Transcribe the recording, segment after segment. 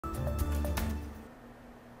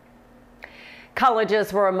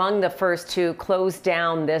Colleges were among the first to close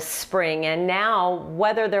down this spring, and now,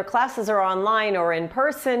 whether their classes are online or in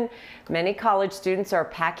person, many college students are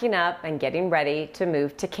packing up and getting ready to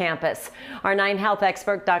move to campus. Our 9 Health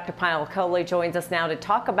expert, Dr. Payal Kohli, joins us now to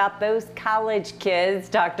talk about those college kids.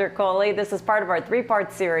 Dr. Kohli, this is part of our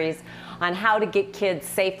 3-part series on how to get kids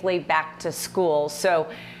safely back to school. So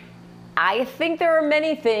I think there are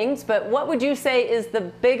many things, but what would you say is the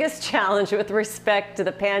biggest challenge with respect to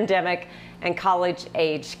the pandemic and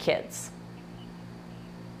college-age kids?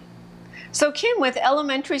 So Kim, with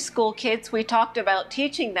elementary school kids, we talked about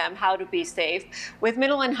teaching them how to be safe. With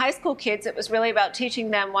middle and high school kids, it was really about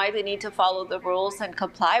teaching them why they need to follow the rules and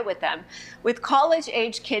comply with them. With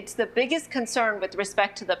college-age kids, the biggest concern with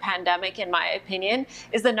respect to the pandemic, in my opinion,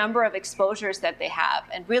 is the number of exposures that they have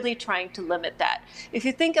and really trying to limit that. If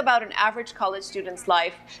you think about an average college student's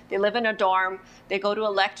life, they live in a dorm, they go to a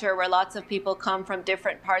lecture where lots of people come from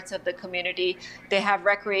different parts of the community, they have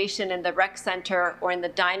recreation in the rec center or in the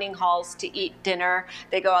dining halls to eat dinner,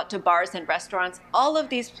 they go out to bars and restaurants. All of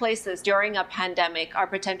these places during a pandemic are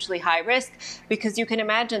potentially high risk because you can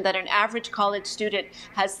imagine that an average college student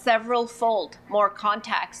has several-fold more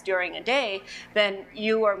contacts during a day than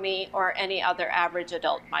you or me or any other average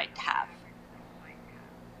adult might have.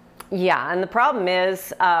 Yeah, and the problem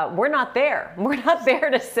is we're not there. We're not there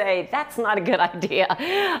to say that's not a good idea.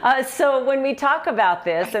 So when we talk about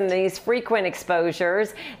this and these frequent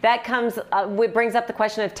exposures, that brings up the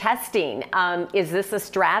question of testing. Is this a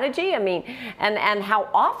strategy? I mean, and how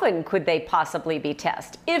often could they possibly be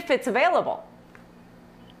tested if it's available?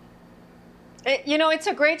 It's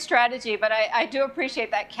a great strategy, but I do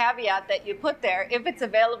appreciate that caveat that you put there, if it's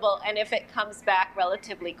available and if it comes back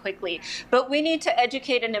relatively quickly. But we need to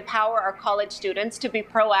educate and empower our college students to be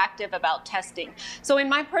proactive about testing. So in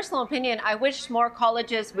my personal opinion, I wish more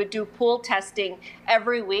colleges would do pool testing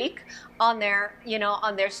every week on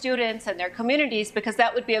their students and their communities, because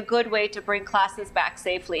that would be a good way to bring classes back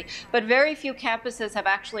safely. But very few campuses have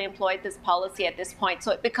actually employed this policy at this point.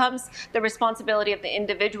 So it becomes the responsibility of the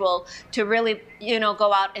individual to really,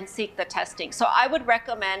 go out and seek the testing. So I would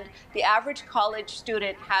recommend the average college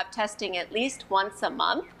student have testing at least once a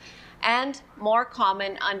month, and more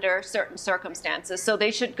common under certain circumstances. So they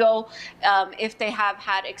should go if they have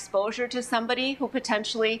had exposure to somebody who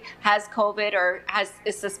potentially has COVID or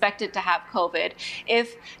is suspected to have COVID.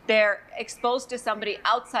 If they're exposed to somebody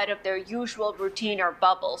outside of their usual routine or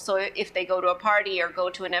bubble, so if they go to a party or go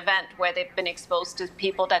to an event where they've been exposed to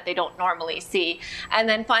people that they don't normally see. And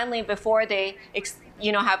then finally, before they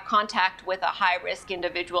have contact with a high-risk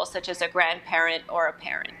individual, such as a grandparent or a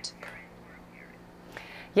parent.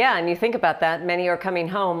 Yeah, and you think about that, many are coming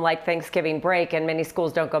home like Thanksgiving break and many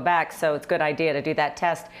schools don't go back, so it's a good idea to do that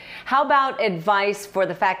test. How about advice for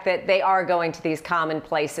the fact that they are going to these common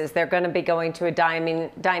places? They're going to be going to a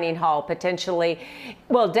dining hall, potentially,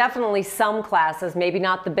 well, definitely some classes, maybe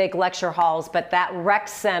not the big lecture halls, but that rec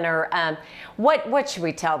center. What should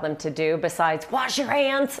we tell them to do besides wash your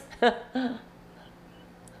hands?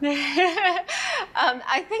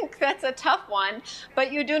 I think that's a tough one,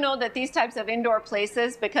 but you do know that these types of indoor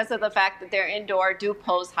places, because of the fact that they're indoor, do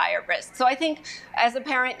pose higher risk. So I think as a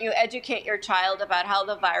parent, you educate your child about how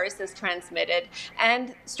the virus is transmitted,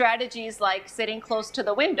 and strategies like sitting close to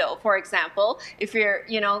the window, for example, if you're,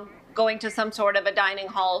 going to some sort of a dining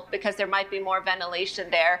hall because there might be more ventilation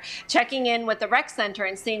there, checking in with the rec center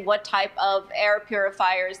and seeing what type of air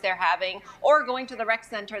purifiers they're having, or going to the rec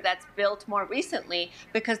center that's built more recently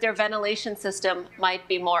because their ventilation system might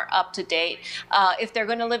be more up to date. If they're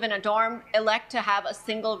going to live in a dorm, elect to have a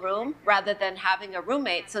single room rather than having a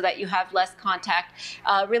roommate so that you have less contact.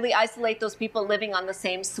 Really isolate those people living on the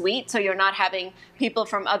same suite so you're not having people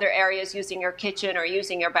from other areas using your kitchen or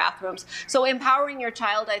using your bathrooms. So empowering your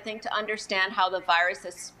child, I think, to understand how the virus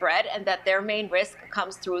is spread and that their main risk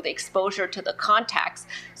comes through the exposure to the contacts.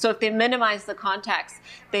 So if they minimize the contacts,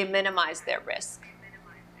 they minimize their risk.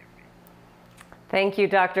 Thank you,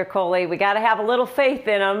 Dr. Kohli. We got to have a little faith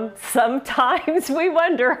in them. Sometimes we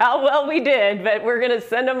wonder how well we did, but we're going to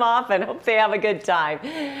send them off and hope they have a good time.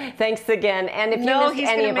 Thanks again. And if you missed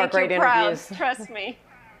any of our great interviews, trust me.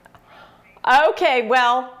 Okay,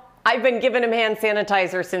 well, I've been giving him hand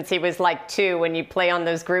sanitizer since he was like 2 when you play on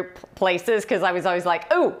those group places, because I was always like,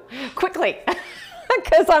 oh, quickly,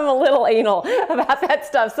 because I'm a little anal about that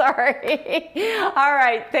stuff. Sorry. All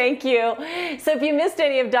right. Thank you. So if you missed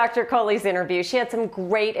any of Dr. Kohli's interview, she had some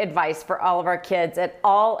great advice for all of our kids at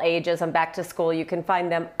all ages on back to school. You can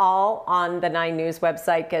find them all on the 9 News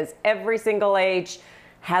website, because every single age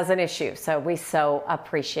has an issue. So we so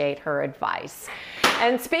appreciate her advice.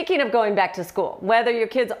 And speaking of going back to school, whether your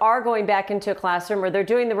kids are going back into a classroom or they're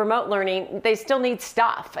doing the remote learning, they still need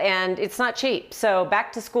stuff, and it's not cheap. So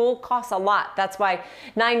back to school costs a lot. That's why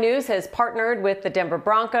 9 News has partnered with the Denver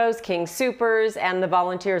Broncos, King Soopers, and the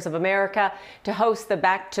Volunteers of America to host the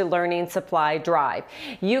Back to Learning Supply Drive.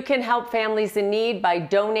 You can help families in need by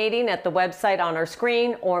donating at the website on our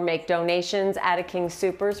screen or make donations at a King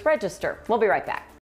Soopers register. We'll be right back.